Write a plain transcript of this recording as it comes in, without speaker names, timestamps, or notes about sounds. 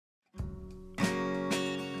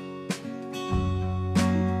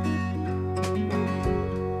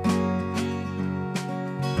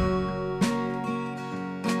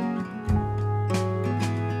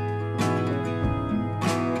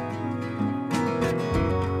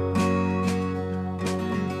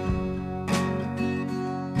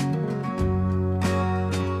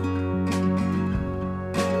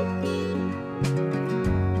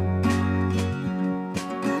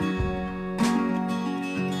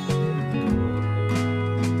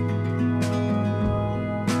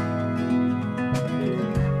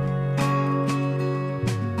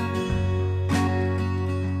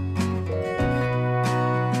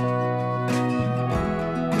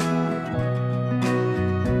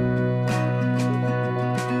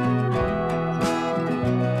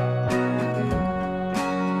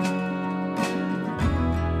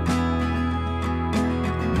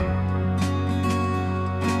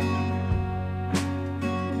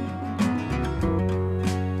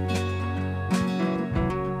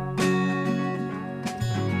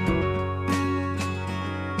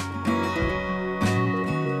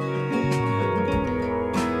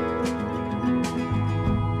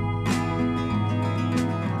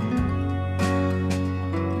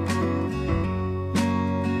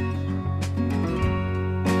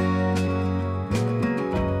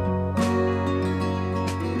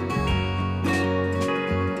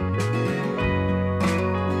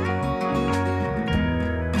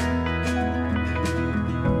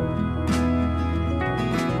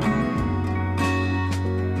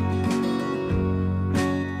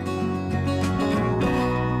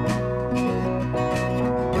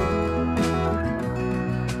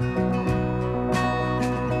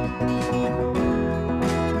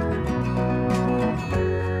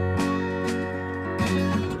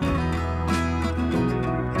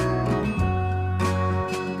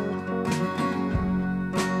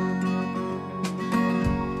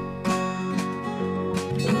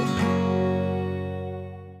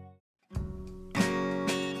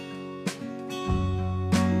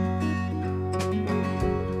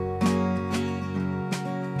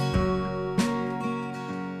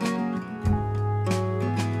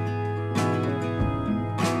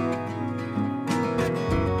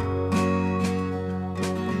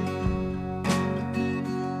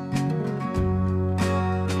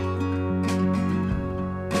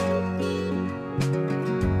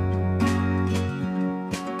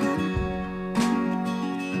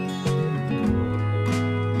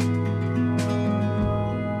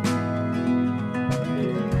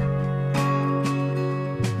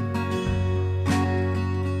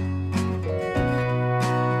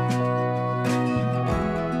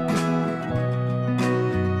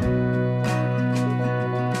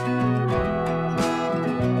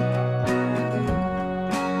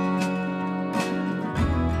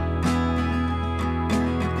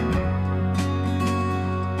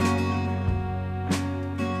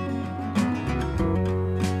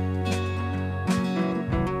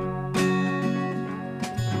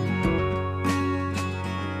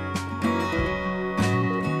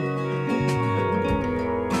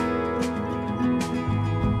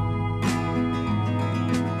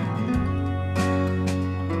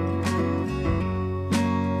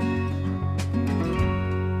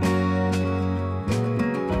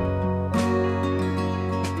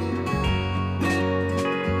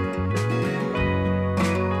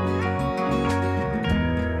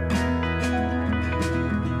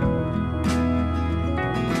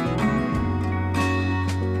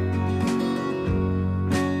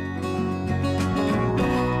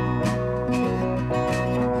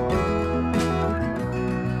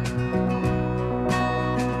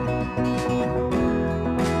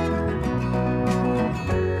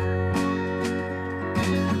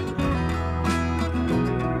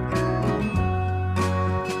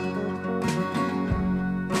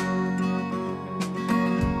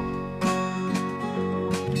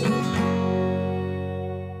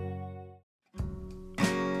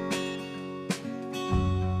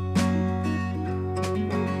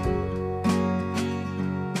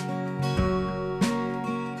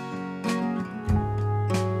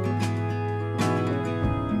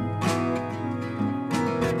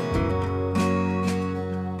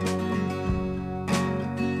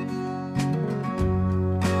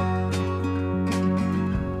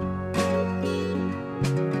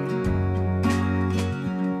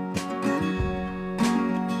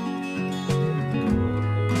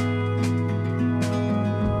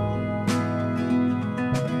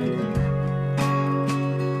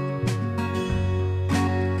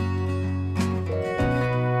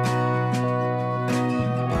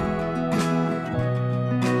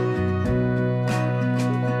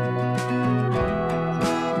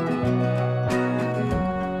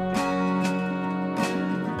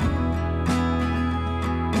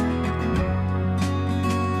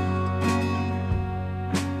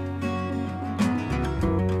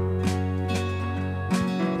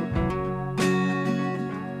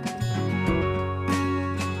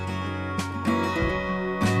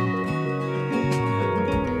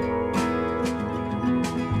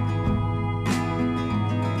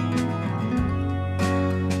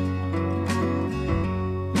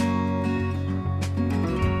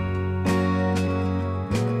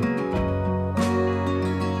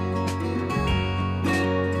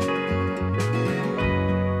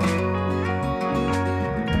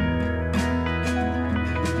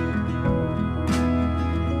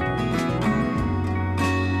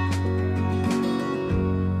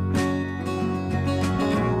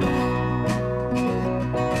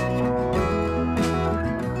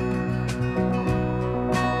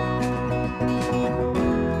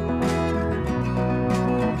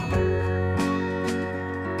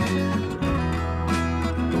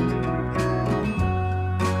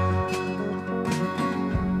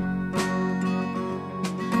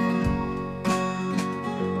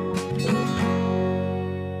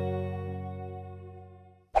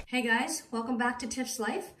Hey guys, welcome back to Tiff's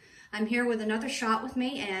Life. I'm here with another shot with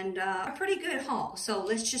me and a pretty good haul. So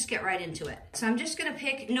let's just get right into it. So I'm just gonna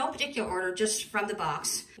pick, no particular order, just from the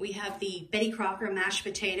box. We have the Betty Crocker mashed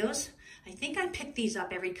potatoes. I think I pick these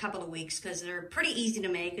up every couple of weeks because they're pretty easy to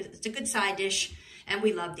make. It's a good side dish and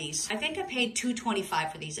we love these. I think I paid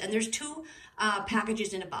 $2.25 for these and there's two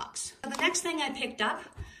packages in a box. So the next thing I picked up,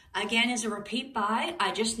 again, is a repeat buy.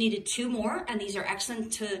 I just needed two more, and these are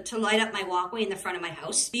excellent to light up my walkway in the front of my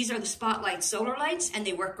house. These are the Spotlight solar lights, and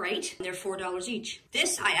they work great. They're $4 each.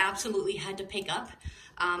 This I absolutely had to pick up.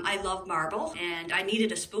 I love marble, and I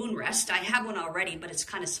needed a spoon rest. I have one already, but it's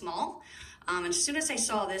kind of small. And as soon as I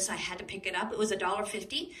saw this, I had to pick it up. It was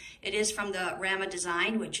 $1.50. It is from the Rama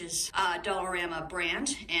Design, which is a Dollarama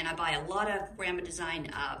brand, and I buy a lot of Rama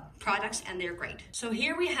Design products, and they're great. So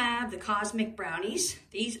here we have the Cosmic Brownies.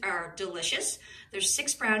 These are delicious. There's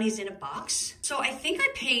 6 brownies in a box. So I think I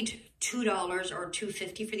paid $2 or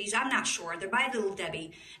 $2.50 for these. I'm not sure. They're by Little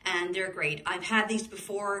Debbie, and they're great. I've had these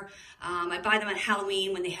before. I buy them at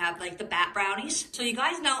Halloween when they have like the bat brownies. So you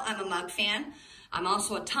guys know I'm a mug fan. I'm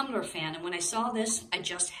also a tumbler fan, and when I saw this, I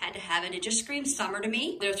just had to have it. It just screams summer to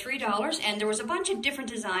me. They're $3, and there was a bunch of different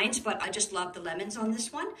designs, but I just love the lemons on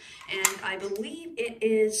this one, and I believe it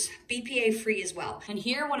is BPA free as well. And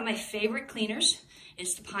here, one of my favorite cleaners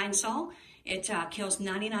is the Pine Sol. It kills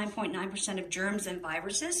 99.9% of germs and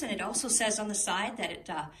viruses, and it also says on the side that it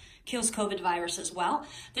kills COVID virus as well.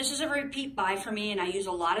 This is a repeat buy for me, and I use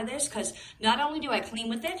a lot of this because not only do I clean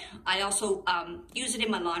with it, I also use it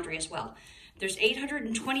in my laundry as well. There's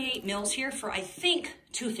 828 mils here for, I think,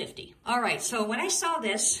 $2.50. All right, so when I saw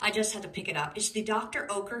this, I just had to pick it up. It's the Dr.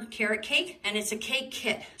 Oetker carrot cake, and it's a cake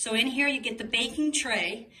kit. So in here, you get the baking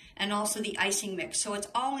tray and also the icing mix. So it's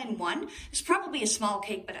all in one. It's probably a small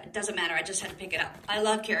cake, but it doesn't matter. I just had to pick it up. I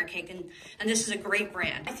love carrot cake, and this is a great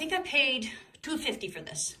brand. I think I paid $2.50 for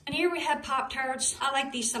this. And here we have Pop-Tarts. I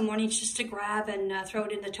like these some mornings just to grab and throw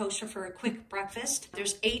it in the toaster for a quick breakfast.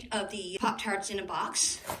 There's 8 of the Pop-Tarts in a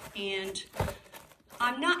box, and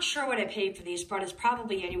I'm not sure what I paid for these, but it's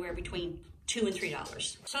probably anywhere between $2 and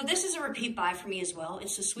 $3. So this is a repeat buy for me as well.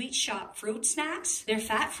 It's the Sweet Shop fruit snacks. They're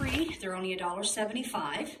fat-free. They're only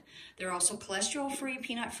 $1.75. They're also cholesterol-free,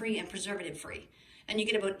 peanut-free, and preservative-free. And you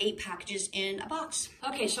get about 8 packages in a box.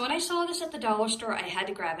 Okay, so when I saw this at the dollar store, I had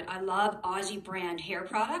to grab it. I love Aussie brand hair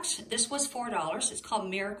products. This was $4. It's called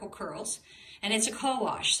Miracle Curls, and it's a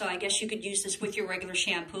co-wash. So I guess you could use this with your regular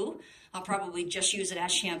shampoo. I'll probably just use it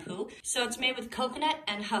as shampoo. So it's made with coconut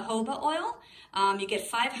and jojoba oil. You get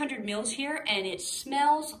 500 mils here, and it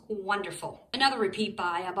smells wonderful. Another repeat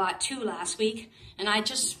buy. I bought 2 last week, and I'm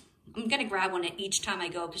gonna grab one each time I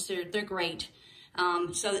go because they're great.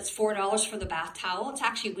 So it's $4 for the bath towel. It's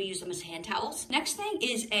actually, we use them as hand towels. Next thing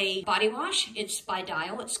is a body wash. It's by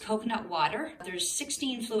Dial. It's coconut water. There's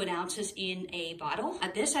 16 fluid ounces in a bottle.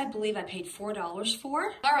 This, I believe I paid $4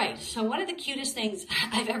 for. All right, so one of the cutest things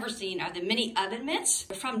I've ever seen are the mini oven mitts.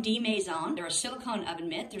 They're from D Maison. They're a silicone oven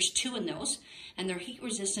mitt. There's 2 in those, and they're heat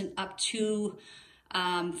resistant up to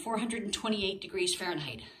 428 degrees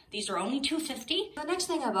Fahrenheit. These are only $2.50. The next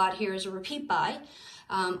thing I bought here is a repeat buy.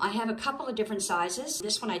 I have a couple of different sizes.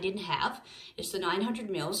 This one I didn't have. It's the 900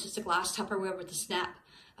 mils. It's a glass Tupperware with a snap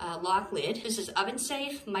lock lid. This is oven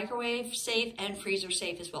safe, microwave safe, and freezer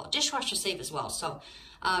safe as well. Dishwasher safe as well. So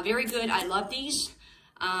very good. I love these.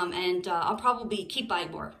 And I'll probably keep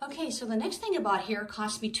buying more. Okay, so the next thing I bought here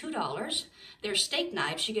cost me $2. They're steak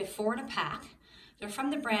knives. You get 4 in a pack. They're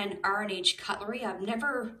from the brand R&H Cutlery. I've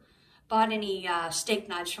never bought any steak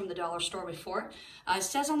knives from the dollar store before. It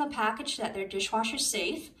says on the package that they're dishwasher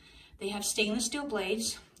safe. They have stainless steel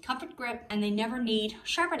blades, comfort grip, and they never need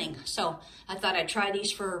sharpening. So I thought I'd try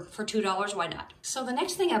these for $2, why not? So the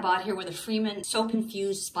next thing I bought here were the Freeman soap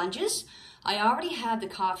infused sponges. I already have the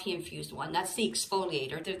coffee infused one. That's the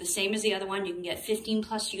exfoliator. They're the same as the other one. You can get 15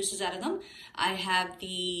 plus uses out of them. I have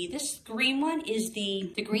this green one is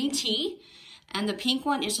the green tea. And the pink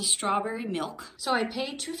one is a strawberry milk. So I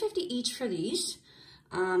paid $2.50 each for these.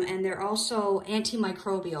 And they're also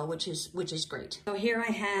antimicrobial, which is great. So here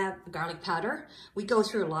I have garlic powder. We go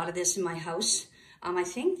through a lot of this in my house. I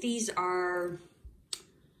think these are,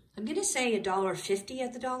 I'm gonna say $1.50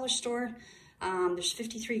 at the dollar store. There's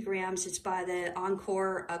 53 grams. It's by the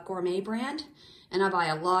Encore Gourmet brand. And I buy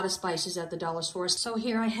a lot of spices at the dollar store. So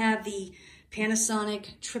here I have the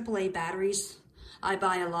Panasonic AAA batteries. I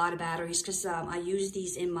buy a lot of batteries because I use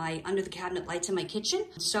these in my under the cabinet lights in my kitchen.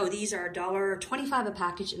 So these are $1.25 a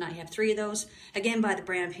package, and I have 3 of those, again by the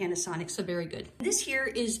brand Panasonic, so very good. This here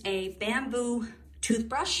is a bamboo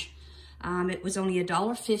toothbrush. It was only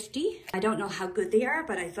 $1.50. I don't know how good they are,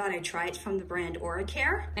 but I thought I'd try it from the brand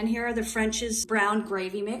Oricare. And here are the French's brown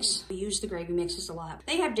gravy mix. We use the gravy mixes a lot.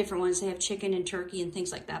 They have different ones. They have chicken and turkey and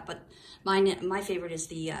things like that, but my favorite is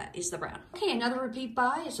the brown. Okay, another repeat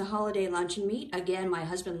buy is a holiday luncheon meat. Again, my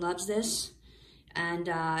husband loves this, and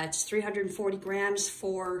it's 340 grams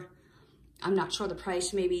for, I'm not sure the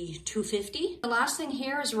price, maybe $2.50. The last thing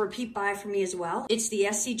here is a repeat buy for me as well. It's the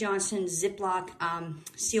SC Johnson Ziploc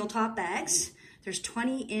seal top bags. There's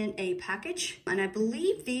 20 in a package, and I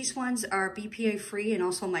believe these ones are BPA free and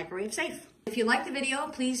also microwave safe. If you like the video,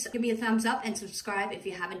 please give me a thumbs up and subscribe if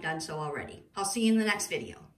you haven't done so already. I'll see you in the next video.